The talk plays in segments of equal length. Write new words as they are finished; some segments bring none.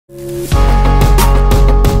Brian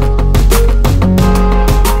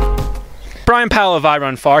Powell of I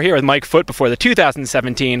Run Far here with Mike Foote before the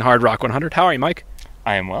 2017 Hardrock 100. How are you, Mike?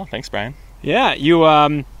 I am well, thanks, Brian. Yeah, you.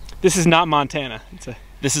 This is not Montana.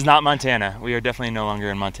 This is not Montana. We are definitely no longer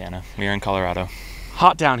in Montana. We are in Colorado.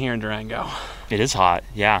 Hot down here in Durango. It is hot.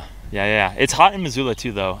 Yeah. It's hot in Missoula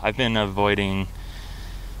too, though. I've been avoiding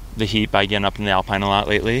the heat by getting up in the Alpine a lot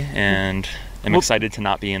lately, and I'm excited to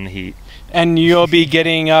not be in the heat. And you'll be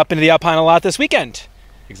getting up into the Alpine a lot this weekend.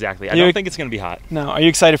 Exactly. I don't think it's going to be hot. No. Are you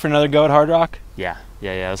excited for another go at Hardrock? Yeah.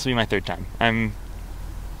 This will be my third time. I'm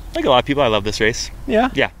like a lot of people. I love this race.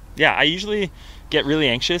 Yeah. I usually get really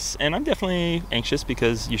anxious, and I'm definitely anxious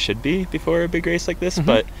because you should be before a big race like this. Mm-hmm.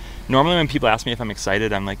 But normally when people ask me if I'm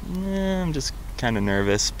excited, I'm like, I'm just kind of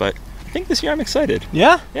nervous. But I think this year I'm excited.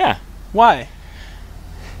 Yeah? Yeah. Why?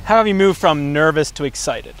 How have you moved from nervous to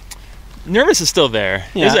excited? Nervous is still there.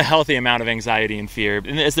 Yeah. There's a healthy amount of anxiety and fear,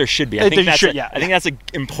 as there should be. I think that's an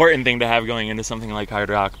important thing to have going into something like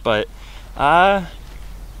Hardrock. But I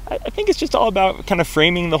think it's just all about kind of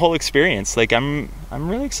framing the whole experience. Like I'm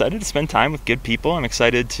really excited to spend time with good people. I'm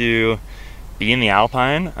excited to be in the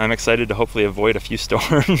Alpine. I'm excited to hopefully avoid a few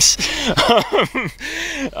storms.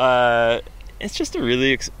 It's just a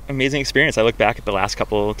really amazing experience. I look back at the last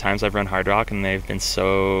couple times I've run Hardrock, and they've been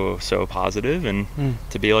so positive, and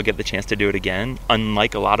to be able to get the chance to do it again,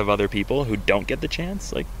 unlike a lot of other people who don't get the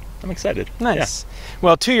chance, like, I'm excited. Nice. Yeah.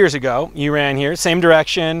 Well, 2 years ago, you ran here, same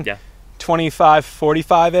direction. Yeah. 25,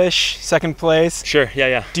 45-ish, second place. Sure,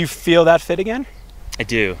 yeah. Do you feel that fit again? I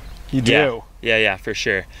do. You do? Yeah, for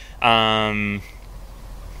sure.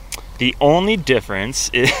 The only difference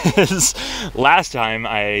is last time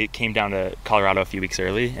I came down to Colorado a few weeks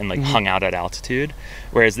early and hung out at altitude,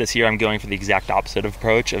 whereas this year I'm going for the exact opposite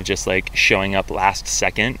approach of just showing up last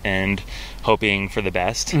second and hoping for the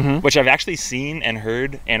best, which I've actually seen and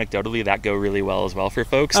heard anecdotally that go really well as well for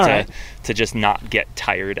folks to just not get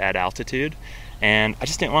tired at altitude. And I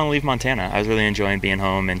just didn't want to leave Montana. I was really enjoying being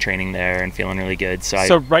home and training there and feeling really good.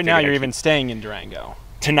 So right now you're even staying in Durango.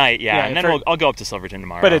 Tonight, and then I'll go up to Silverton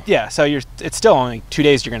tomorrow. But so it's still only 2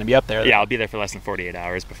 days you're going to be up there. Yeah, I'll be there for less than 48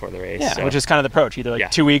 hours before the race. Yeah, so. Which is kind of the approach, either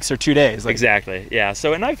 2 weeks or 2 days. Exactly, yeah.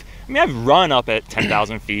 So, and I've run up at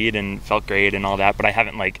 10,000 feet and felt great and all that, but I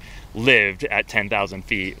haven't lived at 10,000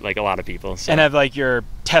 feet like a lot of people. So. And have your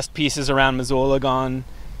test pieces around Missoula gone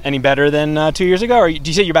any better than 2 years ago? Or do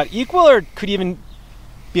you say you're about equal, or could you even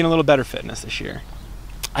be in a little better fitness this year?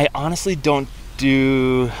 I honestly don't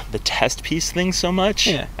do the test piece thing so much.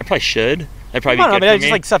 Yeah. I probably should. That'd probably be good for me.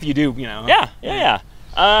 Just stuff you do, Yeah.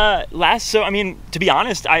 To be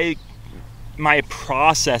honest, my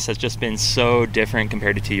process has just been so different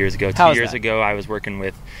compared to 2 years ago. 2 years ago, I was working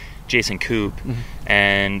with Jason Koop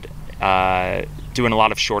and doing a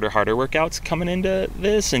lot of shorter, harder workouts coming into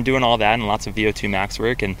this and doing all that and lots of VO2 max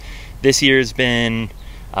work. And this year's been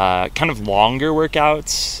kind of longer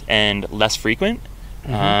workouts and less frequent.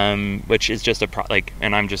 Which is just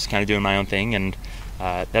and I'm just kind of doing my own thing, and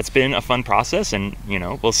that's been a fun process, and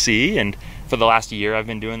we'll see. And for the last year I've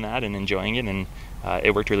been doing that and enjoying it, and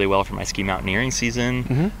it worked really well for my ski mountaineering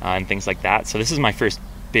season and things like that. So this is my first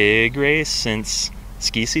big race since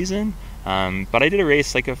ski season, but I did a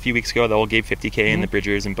race a few weeks ago, the old Gabe 50K in the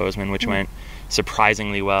Bridgers in Bozeman, which went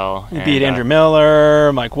surprisingly well. You beat Andrew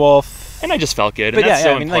Miller, Mike Wolf. And I just felt good, and that's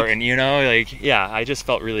so important, I just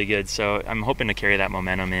felt really good. So I'm hoping to carry that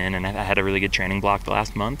momentum in, and I had a really good training block the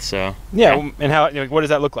last month. So and how? What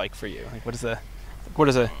does that look like for you? What does a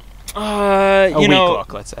week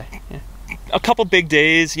look? Let's say. Yeah. A couple big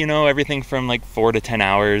days, everything from 4 to 10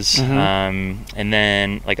 hours, and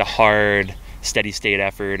then a hard, steady state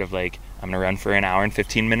effort of I'm gonna run for an hour and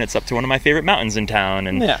 15 minutes up to one of my favorite mountains in town,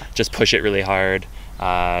 and just push it really hard.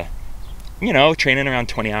 Training around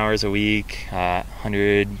 20 hours a week,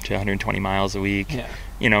 100 to 120 miles a week. Yeah.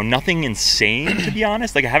 Nothing insane, to be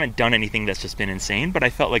honest. I haven't done anything that's just been insane, but I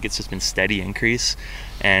felt like it's just been steady increase.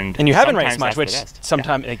 And you haven't raced much, which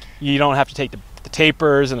sometimes you don't have to take the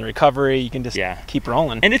tapers and the recovery. You can just keep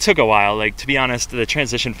rolling. And it took a while. To be honest, the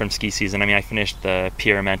transition from ski season, I finished the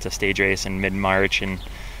Pierre Armenta stage race in mid-March, and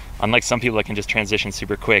unlike some people that can just transition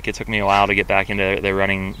super quick, it took me a while to get back into the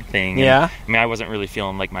running thing. Yeah. And, I wasn't really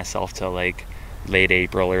feeling like myself till late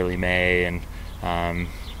April, early May, and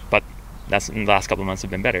but the last couple of months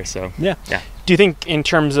have been better. So yeah. Do you think in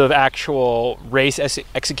terms of actual race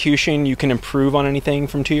execution, you can improve on anything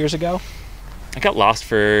from 2 years ago? I got lost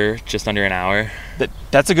for just under an hour.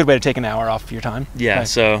 That's a good way to take an hour off your time. Yeah, okay.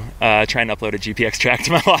 So trying to upload a GPX track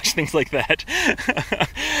to my watch, things like that.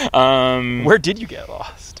 Where did you get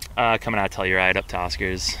lost? Coming out of Telluride up to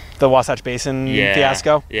Oscars. The Wasatch Basin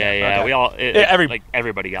fiasco? Yeah. Okay. We all,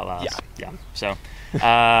 everybody got lost. Yeah. So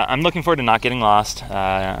I'm looking forward to not getting lost.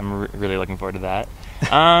 I'm really looking forward to that.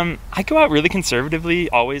 I go out really conservatively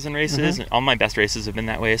always in races. Mm-hmm. All my best races have been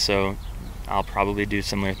that way, so I'll probably do a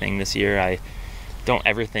similar thing this year. I don't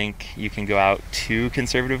ever think you can go out too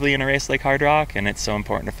conservatively in a race like Hardrock, and it's so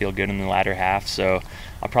important to feel good in the latter half. So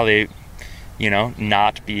I'll probably,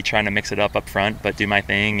 not be trying to mix it up front, but do my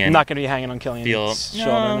thing. And I'm not going to be hanging on Killian's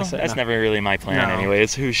shoulder. That's never really my plan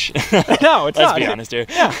anyways. No, it's Let's not. be honest here.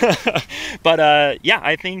 Yeah. But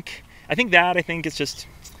I think it's just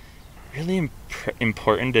really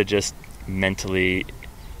important to just mentally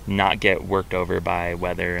not get worked over by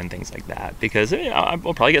weather and things like that, because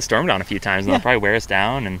we'll probably get stormed on a few times and they'll probably wear us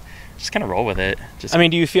down, and just kind of roll with it. Just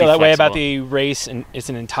do you feel that way about the race in its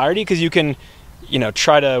entirety? Because you can,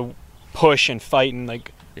 try to push and fight and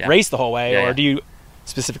race the whole way, or do you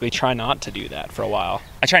specifically try not to do that for a while?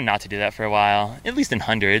 I try not to do that for a while, at least in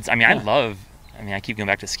hundreds. I keep going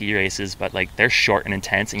back to ski races, but they're short and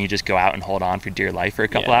intense, and you just go out and hold on for dear life for a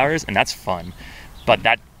couple hours, and that's fun. But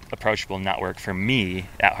that approach will not work for me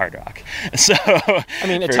at Hardrock. So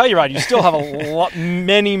at Telluride, you still have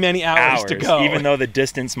many hours to go. Even though the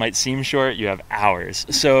distance might seem short, you have hours.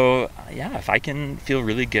 So if I can feel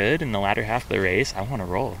really good in the latter half of the race, I want to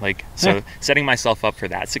roll. Setting myself up for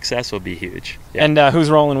that success will be huge. Yeah. And who's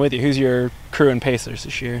rolling with you? Who's your crew and pacers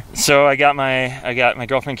this year? So I got my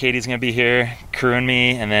girlfriend Katie's going to be here crewing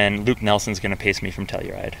me, and then Luke Nelson's going to pace me from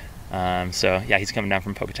Telluride. He's coming down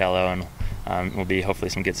from Pocatello, and will be hopefully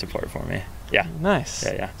some good support for me. Yeah. Nice.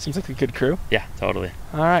 Yeah. Seems like a good crew. Yeah, totally.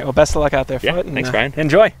 All right. Well, best of luck out there, Foote. Thanks, Brian.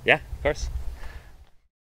 Enjoy. Yeah, of course.